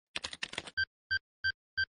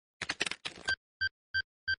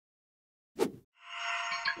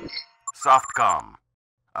Softcom,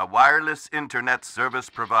 a wireless internet service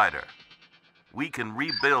provider. We can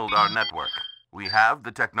rebuild our network. We have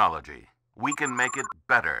the technology. We can make it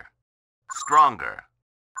better, stronger,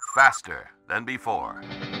 faster than before.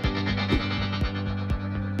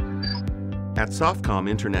 At Softcom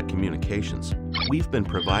Internet Communications, we've been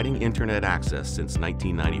providing internet access since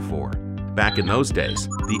 1994. Back in those days,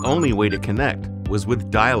 the only way to connect was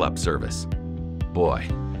with dial-up service. Boy,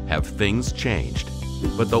 have things changed.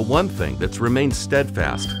 But the one thing that's remained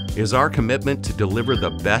steadfast is our commitment to deliver the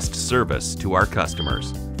best service to our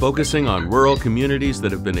customers, focusing on rural communities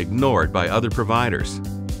that have been ignored by other providers.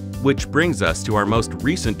 Which brings us to our most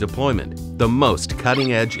recent deployment, the most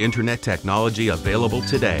cutting-edge internet technology available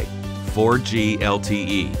today, 4G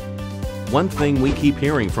LTE. One thing we keep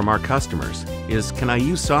hearing from our customers is, can I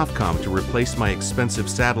use Softcom to replace my expensive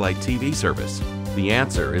satellite TV service? The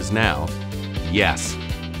answer is now, yes.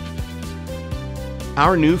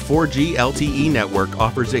 Our new 4G LTE network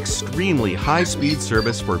offers extremely high-speed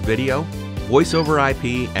service for video, voice over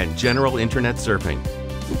IP, and general internet surfing.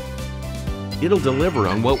 It'll deliver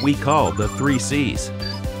on what we call the 3 C's: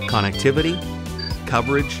 connectivity,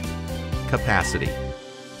 coverage, capacity.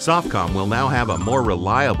 Softcom will now have a more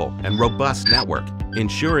reliable and robust network,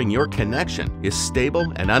 ensuring your connection is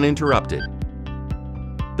stable and uninterrupted.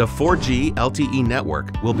 The 4G LTE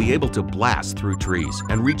network will be able to blast through trees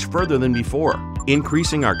and reach further than before,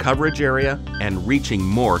 increasing our coverage area and reaching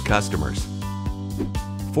more customers.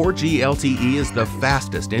 4G LTE is the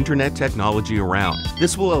fastest internet technology around.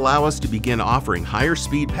 This will allow us to begin offering higher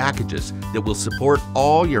speed packages that will support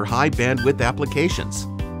all your high bandwidth applications.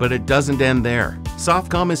 But it doesn't end there.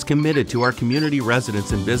 Softcom is committed to our community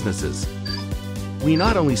residents and businesses. We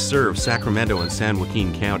not only serve Sacramento and San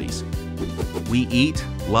Joaquin counties, we eat,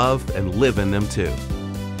 love, and live in them too.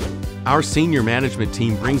 Our senior management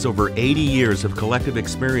team brings over 80 years of collective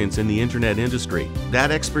experience in the internet industry.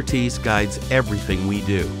 That expertise guides everything we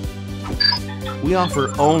do. We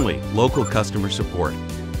offer only local customer support.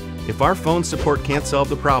 If our phone support can't solve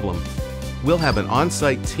the problem, we'll have an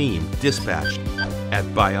on-site team dispatched at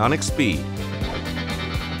bionic speed.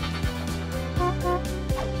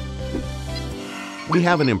 We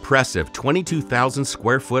have an impressive 22,000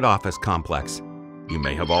 square foot office complex. You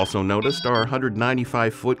may have also noticed our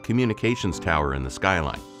 195-foot communications tower in the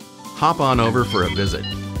skyline. Hop on over for a visit.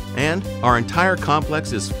 And our entire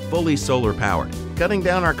complex is fully solar powered, cutting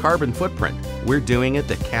down our carbon footprint. We're doing it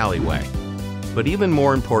the Cali way. But even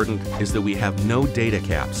more important is that we have no data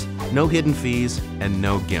caps, no hidden fees, and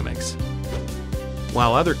no gimmicks.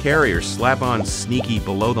 While other carriers slap on sneaky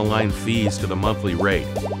below-the-line fees to the monthly rate,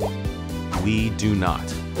 we do not.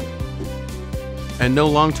 And no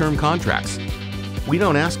long-term contracts. We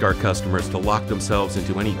don't ask our customers to lock themselves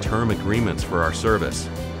into any term agreements for our service.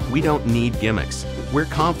 We don't need gimmicks. We're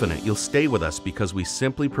confident you'll stay with us because we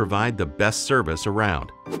simply provide the best service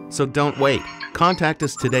around. So don't wait. Contact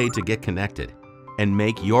us today to get connected and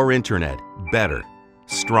make your internet better,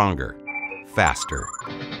 stronger, faster.